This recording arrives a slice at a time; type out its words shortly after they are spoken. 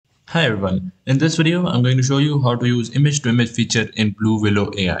Hi everyone, in this video I'm going to show you how to use image to image feature in Blue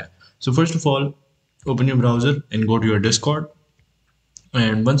Willow AI. So first of all, open your browser and go to your Discord,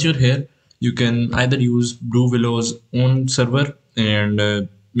 and once you're here you can either use Blue Willow's own server and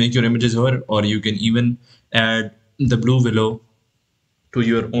make your images here, or you can even add the Blue Willow to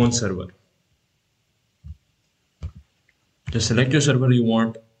your own server. Just select your server you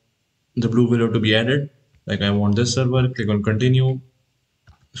want the Blue Willow to be added. Like I want this server, click on continue,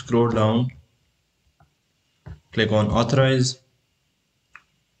 scroll down, click on authorize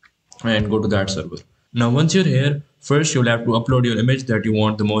and go to that server. Now once you're here, first you'll have to upload your image that you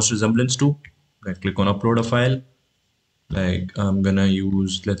want the most resemblance to. Like click on upload a file. Like I'm gonna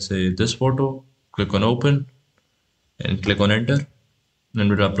use, let's say, this photo. Click on open and click on enter, and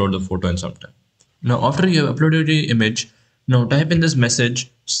we'll upload the photo in some time. Now after you have uploaded your image, now type in this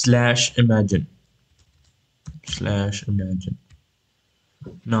message /imagine.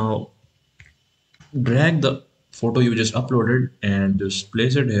 Now drag the photo you just uploaded and just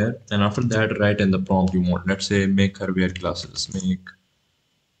place it here, and after that write in the prompt you want. Let's say make her wear glasses. Make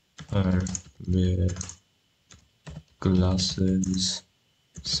her wear glasses,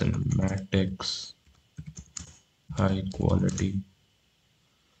 cinematics, high quality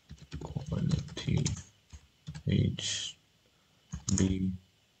HD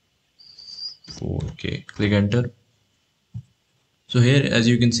 4K. Click enter. So here, as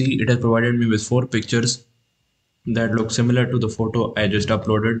you can see, it has provided me with 4 pictures that look similar to the photo I just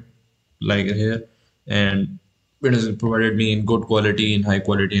uploaded, like here, and it has provided me in good quality, in high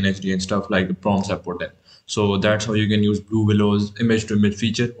quality, in HD and stuff like the prompts I put in. So that's how you can use Blue Willow's image to image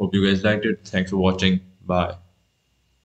feature. Hope you guys liked it. Thanks for watching. Bye.